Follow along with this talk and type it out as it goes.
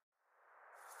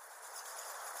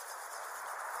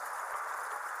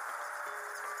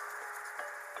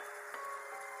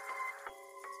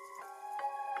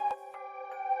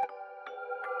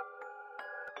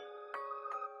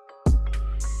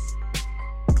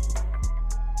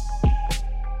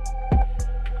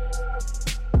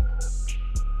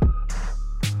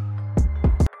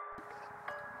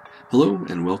Hello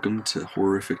and welcome to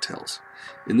HORRORific Tales.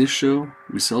 In this show,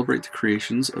 we celebrate the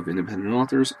creations of independent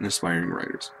authors and aspiring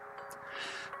writers.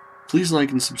 Please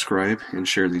like and subscribe and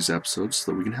share these episodes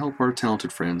so that we can help our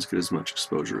talented friends get as much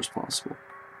exposure as possible.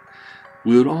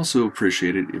 We would also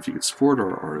appreciate it if you could support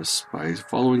our artists by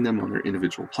following them on their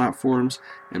individual platforms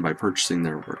and by purchasing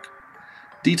their work.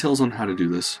 Details on how to do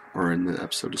this are in the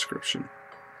episode description.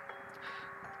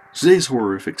 Today's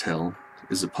HORRORific tale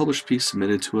is a published piece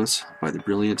submitted to us by the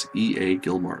brilliant E.A.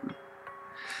 Gilmartin.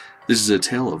 This is a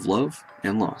tale of love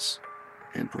and loss,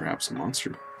 and perhaps a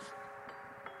monster.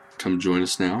 Come join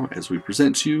us now as we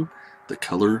present to you The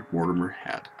Color Mortimer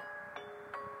Had.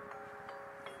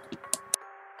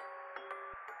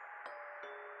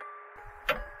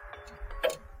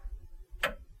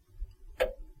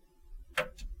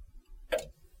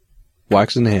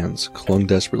 Waxen hands clung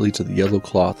desperately to the yellow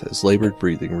cloth as labored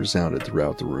breathing resounded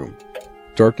throughout the room.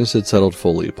 Darkness had settled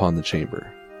fully upon the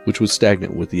chamber, which was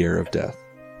stagnant with the air of death.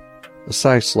 A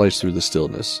sigh sliced through the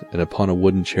stillness, and upon a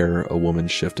wooden chair a woman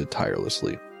shifted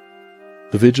tirelessly.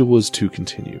 The vigil was to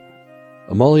continue.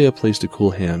 Amalia placed a cool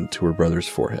hand to her brother's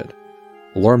forehead,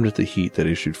 alarmed at the heat that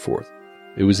issued forth.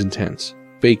 It was intense,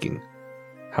 baking.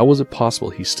 How was it possible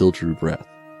he still drew breath?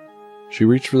 She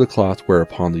reached for the cloth,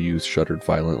 whereupon the youth shuddered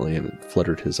violently and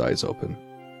fluttered his eyes open.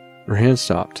 Her hand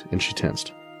stopped, and she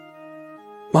tensed.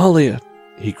 "Amalia!"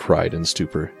 he cried in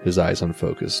stupor, his eyes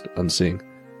unfocused, unseeing.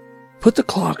 "Put the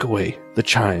clock away, the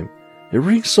chime. It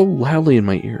rings so loudly in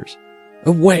my ears.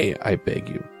 Away, I beg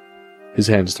you." His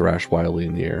hands thrashed wildly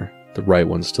in the air, the right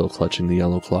one still clutching the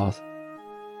yellow cloth.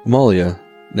 Amalia,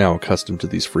 now accustomed to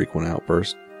these frequent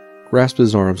outbursts, grasped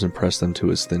his arms and pressed them to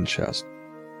his thin chest.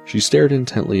 She stared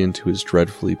intently into his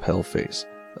dreadfully pale face,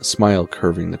 a smile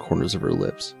curving the corners of her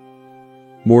lips.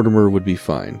 Mortimer would be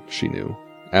fine, she knew.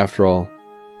 After all,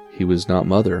 he was not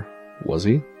mother, was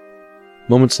he?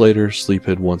 Moments later, sleep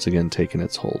had once again taken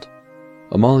its hold.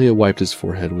 Amalia wiped his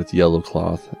forehead with yellow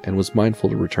cloth and was mindful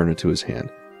to return it to his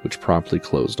hand, which promptly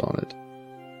closed on it.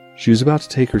 She was about to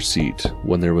take her seat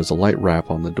when there was a light rap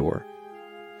on the door.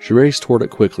 She raced toward it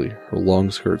quickly, her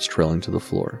long skirts trailing to the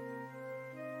floor.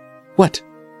 "What?"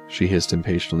 she hissed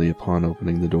impatiently upon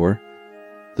opening the door.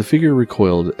 The figure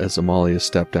recoiled as Amalia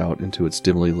stepped out into its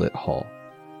dimly lit hall.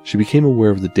 She became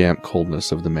aware of the damp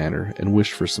coldness of the manor and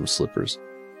wished for some slippers.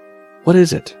 "What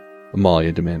is it?"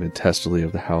 Amalia demanded testily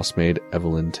of the housemaid,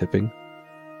 Elaine Tipping.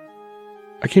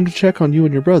 "I came to check on you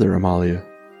and your brother, Amalia,"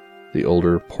 the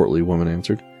older, portly woman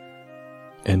answered.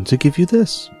 "And to give you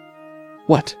this."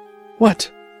 "What? What?"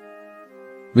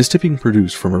 Miss Tipping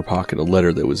produced from her pocket a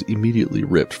letter that was immediately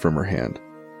ripped from her hand.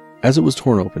 As it was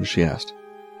torn open, she asked,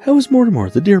 "How is Mortimer,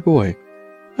 the dear boy?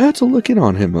 I ought to look in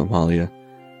on him, Amalia.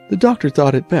 The doctor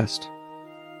thought it best."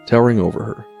 Towering over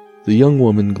her, the young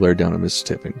woman glared down at Miss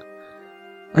Tipping.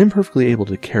 "I am perfectly able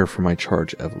to care for my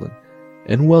charge, Evelyn,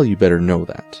 and well you better know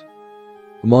that."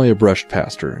 Amalia brushed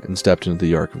past her and stepped into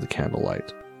the arc of the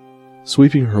candlelight.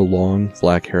 Sweeping her long,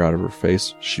 black hair out of her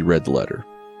face, she read the letter.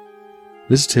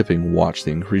 Miss Tipping watched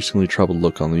the increasingly troubled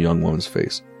look on the young woman's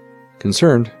face.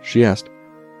 Concerned, she asked,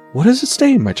 "What does it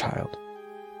say, my child?"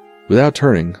 Without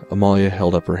turning, Amalia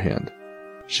held up her hand.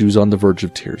 She was on the verge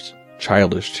of tears,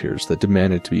 childish tears that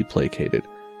demanded to be placated,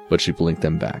 but she blinked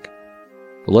them back.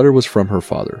 The letter was from her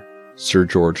father, Sir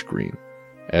George Green,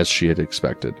 as she had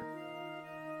expected.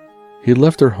 He had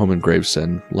left their home in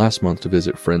Gravesend last month to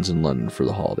visit friends in London for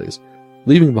the holidays,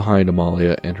 leaving behind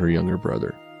Amalia and her younger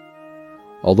brother.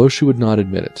 Although she would not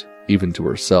admit it, even to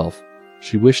herself,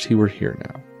 she wished he were here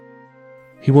now.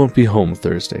 "He won't be home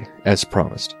Thursday, as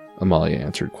promised," Amalia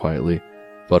answered quietly,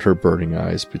 but her burning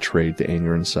eyes betrayed the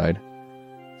anger inside.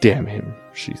 Damn him,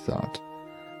 she thought.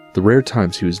 The rare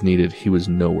times he was needed, he was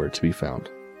nowhere to be found.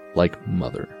 Like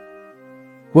mother.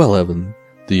 "Well, Evelyn,"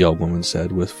 the young woman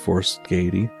said with forced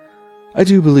gaiety, "I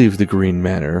do believe the Green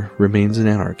Manor remains in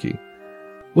anarchy.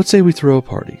 What say we throw a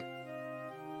party?"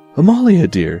 "Amalia,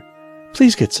 dear,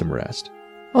 please get some rest.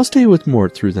 I'll stay with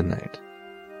Mort through the night."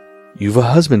 "You've a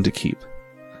husband to keep."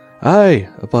 "Aye,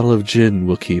 a bottle of gin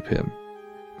will keep him,"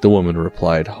 the woman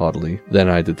replied haughtily, then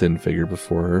eyed the thin figure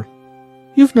before her.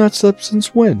 "You've not slept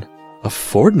since when?" "A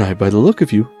fortnight by the look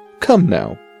of you. Come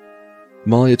now."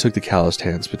 Amalia took the calloused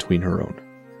hands between her own.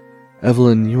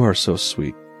 "Evelyn, you are so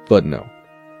sweet, but no.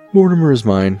 Mortimer is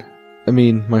mine. I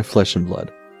mean, my flesh and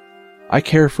blood. I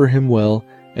care for him well,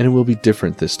 and it will be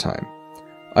different this time.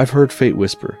 I've heard fate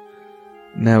whisper.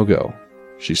 Now go,"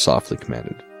 she softly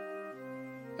commanded.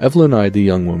 Evelyn eyed the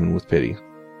young woman with pity.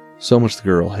 So much the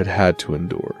girl had had to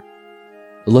endure.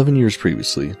 11 years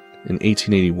previously, in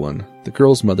 1881, the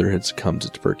girl's mother had succumbed to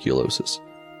tuberculosis.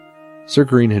 Sir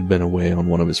Green had been away on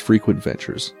one of his frequent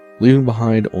ventures, leaving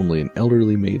behind only an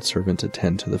elderly maidservant to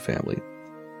tend to the family.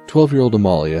 12-year-old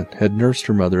Amalia had nursed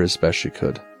her mother as best she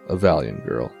could, a valiant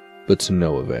girl, but to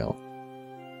no avail.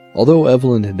 Although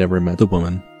Evelyn had never met the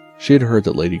woman, she had heard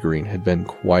that Lady Green had been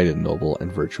quite a noble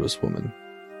and virtuous woman.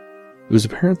 It was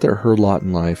apparent that her lot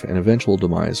in life and eventual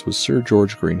demise was Sir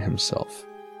George Green himself.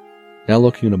 Now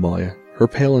looking at Amalia, her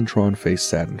pale and drawn face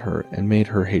saddened her and made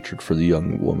her hatred for the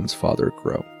young woman's father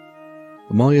grow.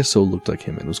 Amalia so looked like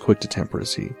him and was quick to temper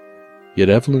as he. Yet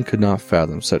Evelyn could not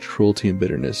fathom such cruelty and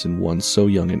bitterness in one so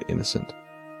young and innocent.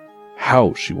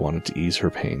 How she wanted to ease her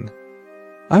pain.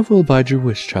 "I will abide your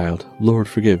wish, child. Lord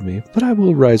forgive me, but I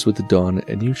will rise with the dawn,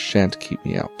 and you shan't keep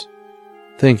me out."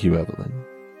 "Thank you, Evelyn.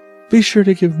 Be sure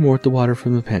to give Mort the water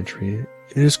from the pantry.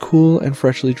 It is cool and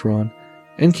freshly drawn,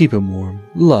 and keep him warm.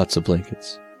 Lots of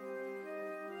blankets."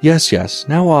 Yes,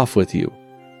 now off with you,"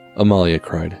 Amalia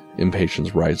cried,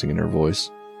 impatience rising in her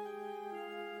voice.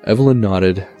 Evelyn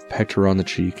nodded, pecked her on the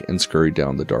cheek, and scurried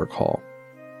down the dark hall.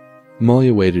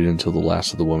 Amalia waited until the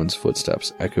last of the woman's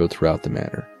footsteps echoed throughout the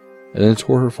manor, and then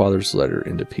tore her father's letter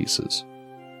into pieces.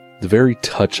 The very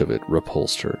touch of it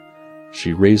repulsed her.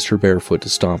 She raised her bare foot to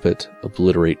stomp it,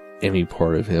 obliterate any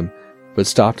part of him, but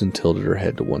stopped and tilted her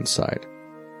head to one side.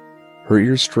 Her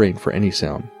ears strained for any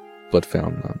sound, but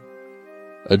found none.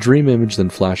 A dream image then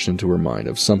flashed into her mind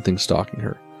of something stalking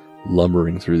her,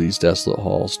 lumbering through these desolate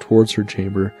halls towards her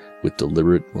chamber with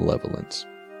deliberate malevolence.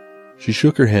 She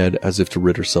shook her head as if to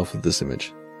rid herself of this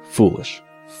image. Foolish,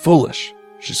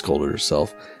 she scolded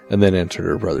herself, and then entered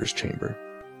her brother's chamber.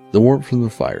 The warmth from the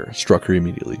fire struck her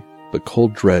immediately, but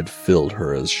cold dread filled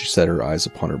her as she set her eyes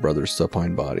upon her brother's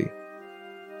supine body.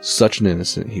 Such an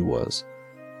innocent he was,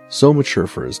 so mature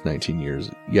for his 19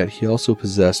 years, yet he also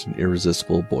possessed an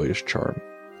irresistible boyish charm.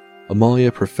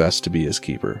 Amalia professed to be his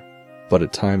keeper, but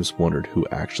at times wondered who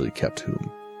actually kept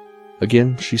whom.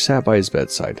 Again, she sat by his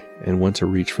bedside and went to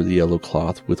reach for the yellow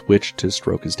cloth with which to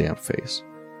stroke his damp face.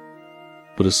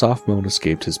 But a soft moan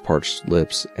escaped his parched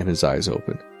lips, and his eyes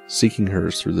opened, seeking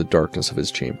hers through the darkness of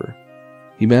his chamber.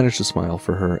 He managed to smile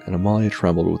for her, and Amalia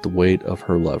trembled with the weight of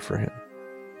her love for him.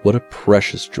 What a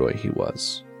precious joy he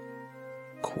was.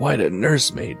 "Quite a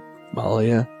nursemaid,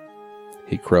 Amalia,"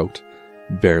 he croaked,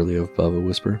 barely above a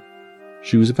whisper.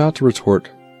 She was about to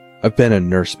retort, "I've been a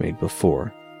nursemaid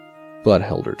before," but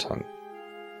held her tongue.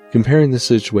 Comparing this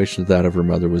situation to that of her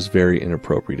mother was very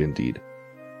inappropriate indeed.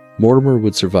 Mortimer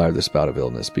would survive this bout of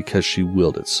illness because she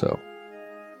willed it so.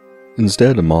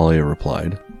 Instead, Amalia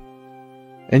replied,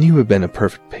 "And you have been a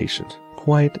perfect patient,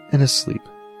 quiet and asleep."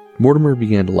 Mortimer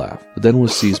began to laugh, but then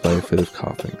was seized by a fit of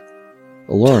coughing.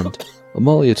 Alarmed,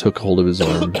 Amalia took hold of his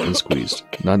arm and squeezed,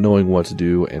 not knowing what to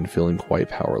do and feeling quite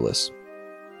powerless.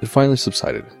 It finally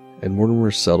subsided, and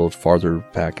Mortimer settled farther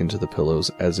back into the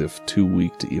pillows as if too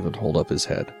weak to even hold up his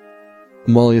head.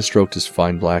 Amalia stroked his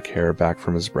fine black hair back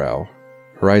from his brow,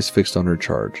 her eyes fixed on her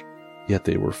charge, yet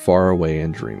they were far away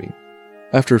and dreamy.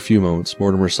 After a few moments,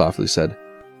 Mortimer softly said,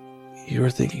 "You are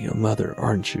thinking of Mother,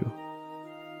 aren't you?"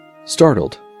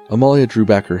 Startled, Amalia drew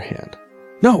back her hand.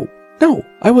 No,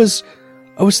 I was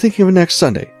thinking of next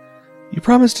Sunday. You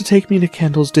promised to take me to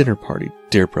Kendall's dinner party,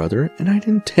 dear brother, and I'd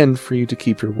intend for you to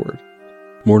keep your word."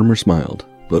 Mortimer smiled,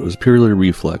 but it was purely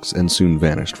reflex and soon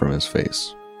vanished from his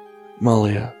face.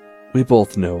 "Amalia, we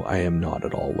both know I am not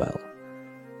at all well.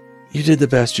 You did the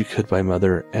best you could by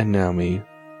Mother, and now me,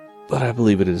 but I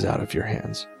believe it is out of your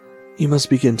hands. You must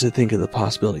begin to think of the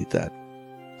possibility that—"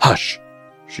 "Hush!"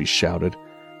 she shouted,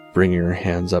 bringing her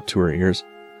hands up to her ears.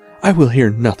 "I will hear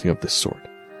nothing of this sort."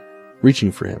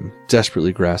 Reaching for him,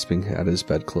 desperately grasping at his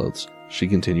bedclothes, she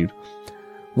continued,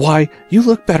 "Why, you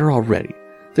look better already.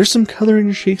 There's some color in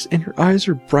your cheeks, and your eyes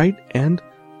are bright, and—"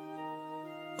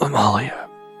 "Amalia,"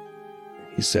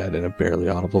 he said in a barely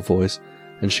audible voice,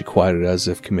 and she quieted as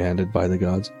if commanded by the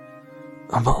gods.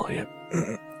 "Amalia,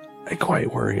 I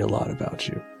quite worry a lot about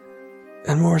you,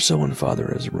 and more so when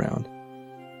Father is around.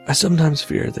 I sometimes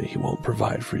fear that he won't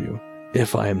provide for you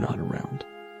if I am not around.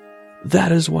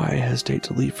 That is why I hesitate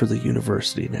to leave for the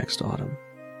university next autumn."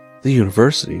 "The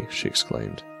university?" she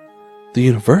exclaimed. "The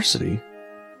university?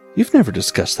 You've never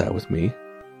discussed that with me."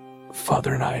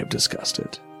 "Father and I have discussed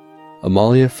it."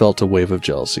 Amalia felt a wave of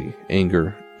jealousy,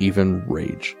 anger, even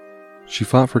rage. She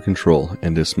fought for control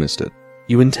and dismissed it.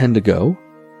 "You intend to go?"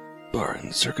 "Barring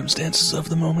the circumstances of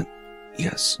the moment,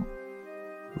 yes."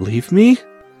 "Leave me?"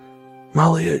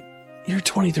 "Amalia, you're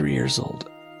 23 years old.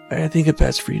 I think it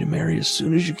best for you to marry as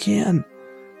soon as you can.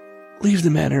 Leave the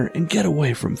manor and get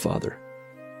away from Father."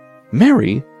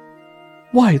 "Marry?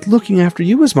 Why, looking after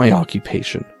you is my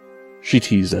occupation," she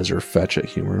teased as her fetch-it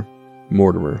humor.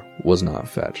 Mortimer was not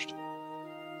fetched.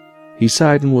 He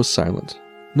sighed and was silent,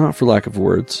 Not for lack of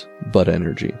words, but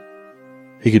energy.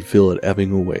 He could feel it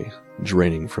ebbing away,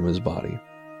 draining from his body.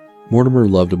 Mortimer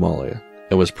loved Amalia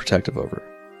and was protective of her.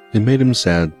 It made him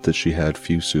sad that she had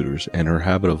few suitors, and her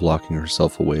habit of locking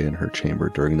herself away in her chamber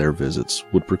during their visits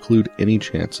would preclude any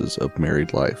chances of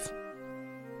married life.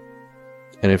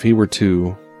 And if he were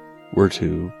to...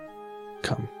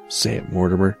 Come, say it,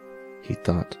 Mortimer, he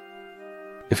thought.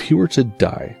 If he were to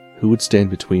die, who would stand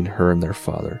between her and their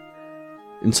father?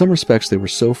 In some respects, they were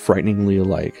so frighteningly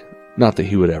alike, not that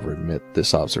he would ever admit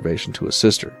this observation to his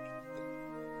sister.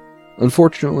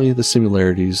 Unfortunately, the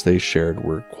similarities they shared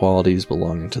were qualities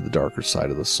belonging to the darker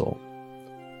side of the soul.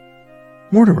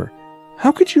 Mortimer,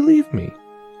 how could you leave me?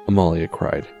 Amalia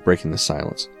cried, breaking the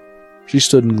silence. She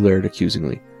stood and glared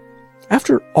accusingly.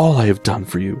 After all I have done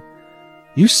for you,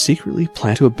 you secretly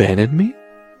plan to abandon me?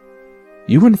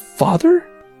 You and father?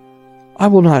 I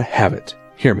will not have it.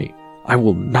 Hear me. I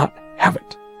will not have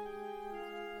it.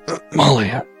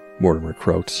 Amalia, Mortimer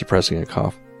croaked, suppressing a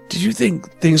cough. Did you think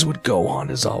things would go on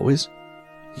as always?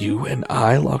 You and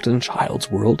I locked in a child's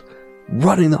world,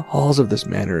 running the halls of this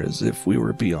manor as if we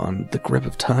were beyond the grip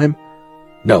of time?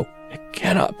 No, it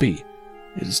cannot be.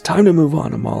 It is time to move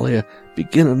on, Amalia,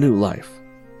 begin a new life.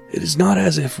 It is not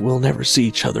as if we'll never see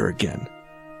each other again.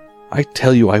 I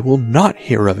tell you I will not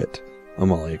hear of it,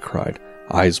 Amalia cried,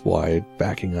 eyes wide,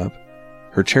 backing up.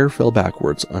 Her chair fell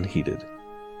backwards, unheeded.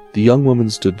 The young woman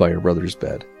stood by her brother's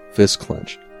bed, fists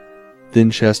clenched, thin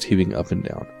chest heaving up and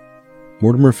down.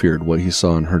 Mortimer feared what he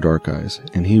saw in her dark eyes,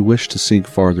 and he wished to sink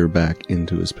farther back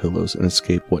into his pillows and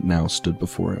escape what now stood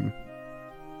before him.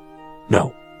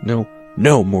 No,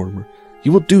 Mortimer,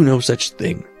 you will do no such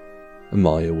thing,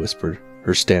 Amalia whispered.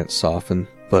 Her stance softened,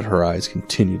 but her eyes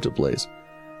continued to blaze.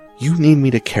 You need me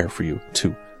to care for you,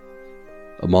 too.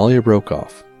 Amalia broke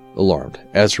off, alarmed,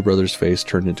 as her brother's face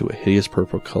turned into a hideous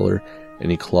purple color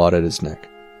and he clawed at his neck,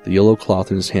 the yellow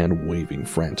cloth in his hand waving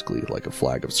frantically like a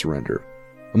flag of surrender.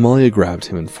 Amalia grabbed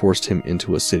him and forced him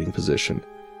into a sitting position.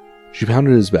 She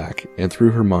pounded his back, and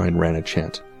through her mind ran a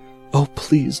chant. Oh,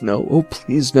 please no! Oh,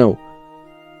 please no!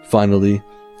 Finally,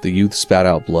 the youth spat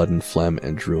out blood and phlegm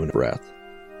and drew in a breath.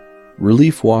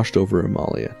 Relief washed over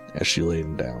Amalia as she laid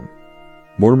him down.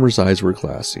 Mortimer's eyes were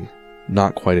glassy,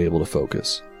 not quite able to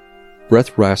focus.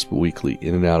 Breath rasped weakly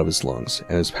in and out of his lungs,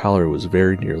 and his pallor was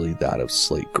very nearly that of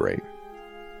slate gray.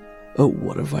 Oh,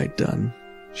 what have I done?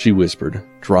 She whispered,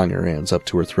 drawing her hands up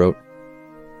to her throat.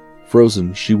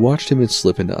 Frozen, she watched him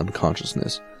slip into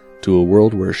unconsciousness, to a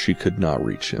world where she could not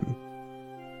reach him.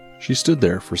 She stood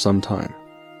there for some time,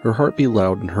 her heart beat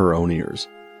loud in her own ears,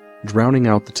 drowning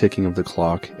out the ticking of the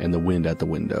clock and the wind at the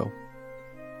window.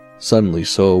 Suddenly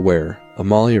so aware,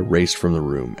 Amalia raced from the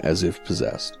room as if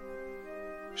possessed.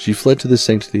 She fled to the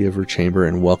sanctity of her chamber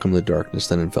and welcomed the darkness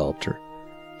that enveloped her.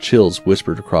 Chills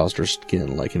whispered across her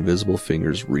skin like invisible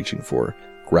fingers reaching for,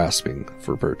 grasping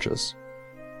for purchase.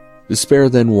 Despair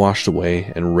then washed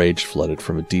away and rage flooded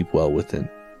from a deep well within.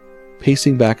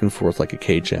 Pacing back and forth like a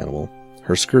caged animal,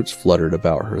 her skirts fluttered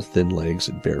about her thin legs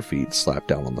and bare feet slapped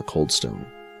down on the cold stone.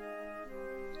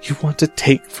 You want to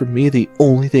take from me the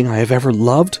only thing I have ever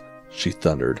loved? She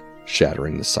thundered,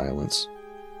 shattering the silence.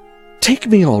 Take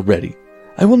me already!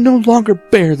 I will no longer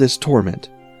bear this torment.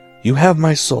 You have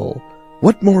my soul.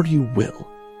 What more do you will?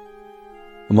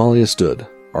 Amalia stood,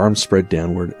 arms spread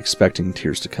downward, expecting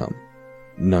tears to come.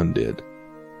 None did.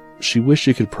 She wished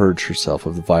she could purge herself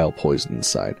of the vile poison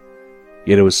inside,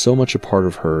 yet it was so much a part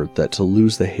of her that to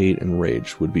lose the hate and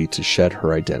rage would be to shed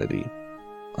her identity.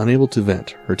 Unable to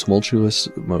vent her tumultuous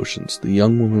emotions, the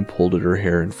young woman pulled at her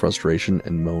hair in frustration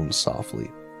and moaned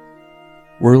softly.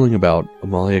 Whirling about,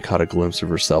 Amalia caught a glimpse of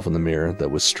herself in the mirror that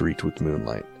was streaked with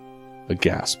moonlight. A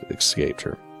gasp escaped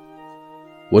her.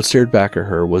 What stared back at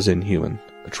her was inhuman,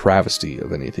 a travesty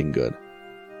of anything good.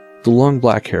 The long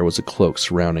black hair was a cloak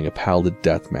surrounding a pallid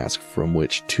death mask from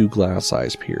which two glass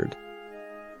eyes peered.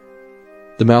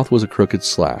 The mouth was a crooked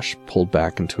slash, pulled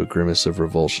back into a grimace of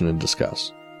revulsion and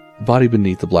disgust. The body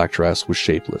beneath the black dress was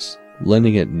shapeless,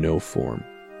 lending it no form.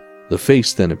 The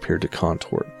face then appeared to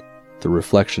contort, the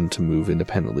reflection to move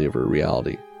independently of her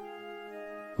reality.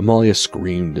 Amalia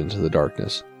screamed into the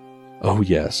darkness. Oh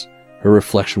yes, her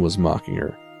reflection was mocking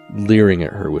her, leering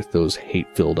at her with those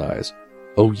hate-filled eyes.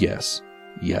 Oh yes,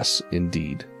 yes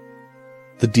indeed.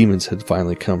 The demons had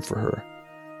finally come for her,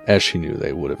 as she knew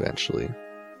they would eventually.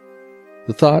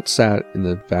 The thought sat in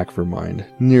the back of her mind,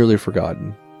 nearly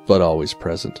forgotten, but always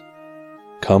present.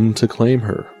 Come to claim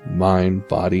her, mind,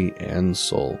 body, and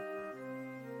soul.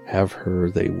 Have her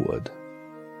they would.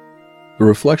 The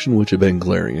reflection which had been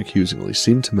glaring accusingly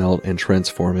seemed to melt and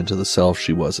transform into the self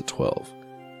she was at 12.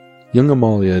 Young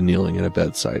Amalia kneeling at a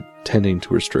bedside, tending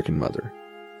to her stricken mother.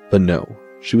 But no,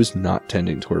 she was not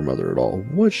tending to her mother at all,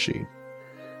 was she?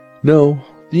 No,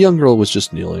 the young girl was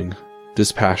just kneeling,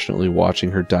 dispassionately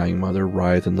watching her dying mother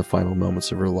writhe in the final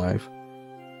moments of her life.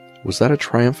 Was that a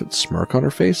triumphant smirk on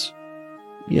her face?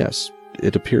 Yes,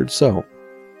 it appeared so.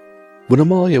 When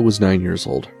Amalia was 9 years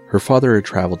old, her father had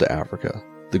traveled to Africa,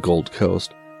 the Gold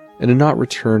Coast, and had not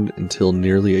returned until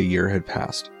nearly a year had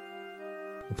passed.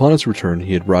 Upon his return,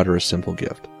 he had brought her a simple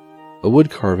gift, a wood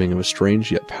carving of a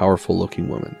strange yet powerful-looking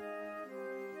woman.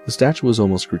 The statue was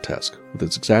almost grotesque, with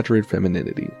its exaggerated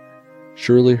femininity,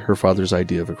 surely her father's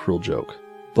idea of a cruel joke,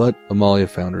 but Amalia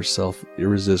found herself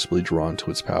irresistibly drawn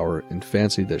to its power and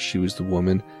fancied that she was the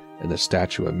woman and the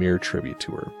statue a mere tribute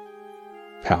to her.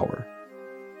 Power.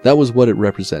 That was what it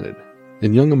represented,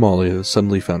 and young Amalia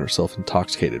suddenly found herself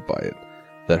intoxicated by it,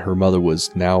 that her mother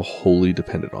was now wholly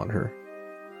dependent on her.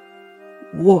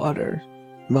 Water,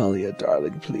 Amalia,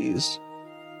 darling, please.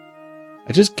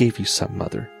 I just gave you some,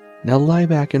 Mother. Now lie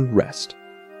back and rest.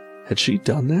 Had she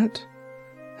done that?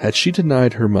 Had she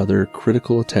denied her mother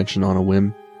critical attention on a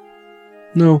whim?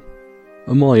 No,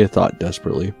 Amalia thought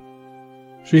desperately.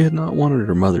 She had not wanted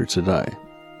her mother to die,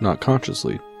 not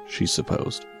consciously, she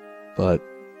supposed, but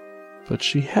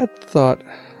she had thought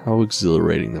how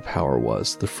exhilarating the power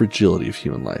was, the fragility of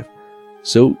human life,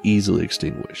 so easily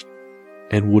extinguished,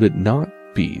 and would it not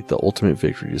be the ultimate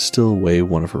victory to steal away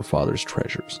one of her father's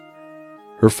treasures?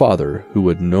 Her father, who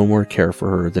would no more care for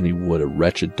her than he would a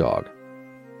wretched dog.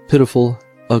 Pitiful,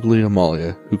 ugly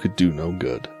Amalia, who could do no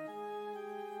good.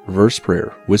 Reverse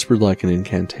prayer, whispered like an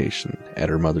incantation, at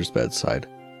her mother's bedside,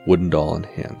 wooden doll in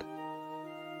hand.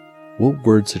 What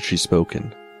words had she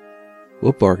spoken?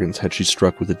 What bargains had she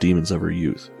struck with the demons of her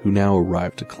youth, who now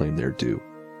arrived to claim their due?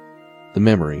 The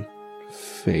memory,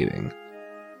 fading.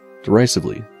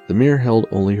 Derisively, the mirror held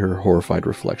only her horrified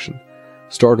reflection,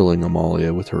 startling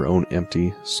Amalia with her own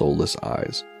empty, soulless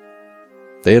eyes.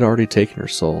 They had already taken her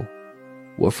soul.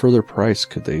 What further price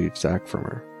could they exact from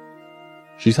her?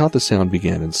 She thought the sound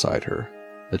began inside her,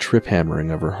 a trip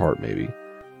hammering of her heart maybe,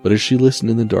 but as she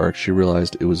listened in the dark she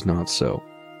realized it was not so.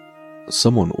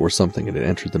 Someone or something had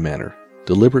entered the manor,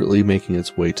 deliberately making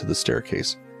its way to the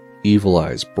staircase, evil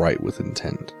eyes bright with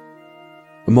intent.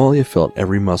 Amalia felt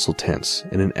every muscle tense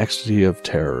in an ecstasy of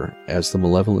terror as the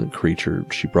malevolent creature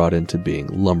she brought into being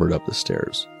lumbered up the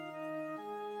stairs.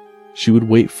 She would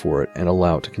wait for it and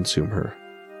allow it to consume her,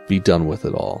 be done with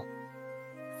it all.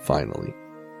 Finally.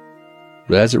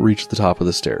 But as it reached the top of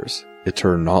the stairs, it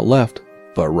turned not left,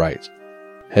 but right,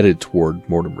 headed toward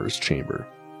Mortimer's chamber.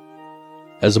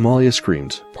 As Amalia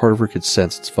screamed, part of her could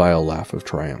sense its vile laugh of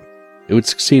triumph. It would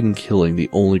succeed in killing the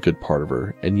only good part of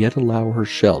her, and yet allow her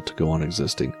shell to go on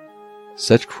existing.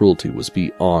 Such cruelty was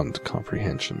beyond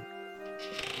comprehension.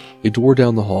 A door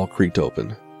down the hall creaked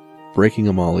open, breaking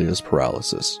Amalia's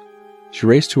paralysis. She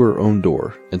raced to her own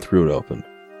door and threw it open.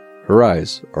 Her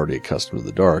eyes, already accustomed to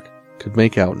the dark, could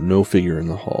make out no figure in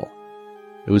the hall.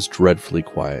 It was dreadfully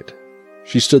quiet.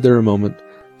 She stood there a moment,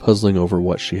 puzzling over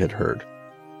what she had heard.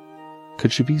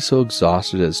 Could she be so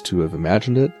exhausted as to have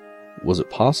imagined it? Was it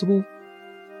possible?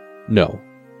 No,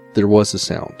 there was a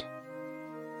sound.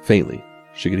 Faintly,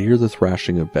 she could hear the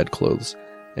thrashing of bedclothes,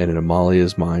 and in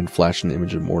Amalia's mind flashed an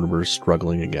image of Mortimer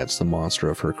struggling against the monster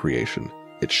of her creation,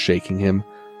 it shaking him,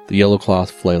 the yellow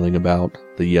cloth flailing about,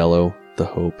 the yellow, the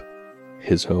hope,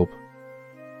 his hope.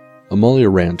 Amalia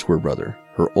ran to her brother,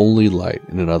 her only light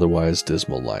in an otherwise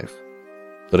dismal life.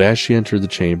 But as she entered the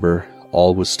chamber,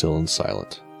 all was still and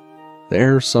silent. The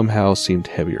air somehow seemed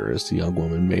heavier as the young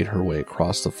woman made her way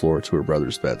across the floor to her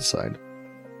brother's bedside.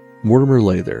 Mortimer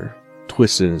lay there,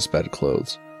 twisted in his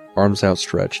bedclothes, arms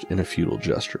outstretched in a futile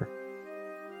gesture.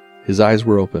 His eyes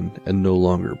were open and no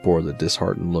longer bore the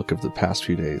disheartened look of the past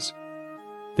few days.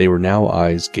 They were now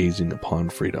eyes gazing upon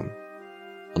freedom,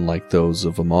 unlike those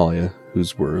of Amalia,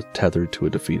 whose were tethered to a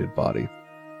defeated body.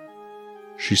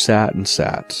 She sat and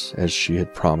sat, as she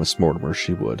had promised Mortimer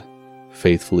she would,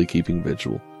 faithfully keeping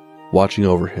vigil, watching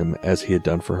over him as he had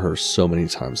done for her so many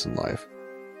times in life.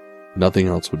 Nothing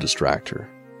else would distract her.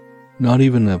 Not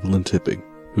even Evelyn Tipping,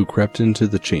 who crept into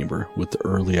the chamber with the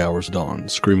early hours dawn,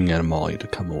 screaming at Amalia to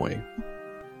come away.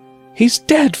 "He's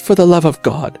dead, for the love of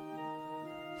God!"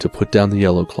 To put down the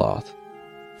yellow cloth,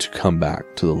 to come back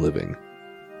to the living.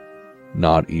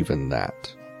 Not even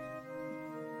that.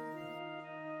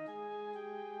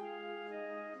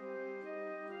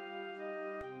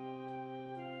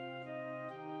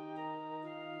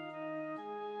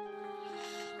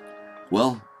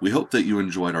 Well, we hope that you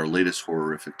enjoyed our latest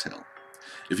horrific tale.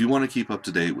 If you want to keep up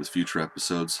to date with future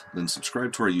episodes, then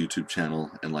subscribe to our YouTube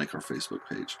channel and like our Facebook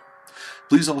page.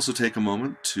 Please also take a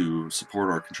moment to support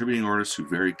our contributing artists who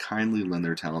very kindly lend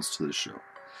their talents to this show.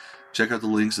 Check out the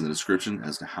links in the description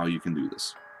as to how you can do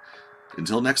this.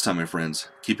 Until next time, my friends,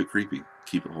 keep it creepy,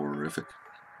 keep it horrific.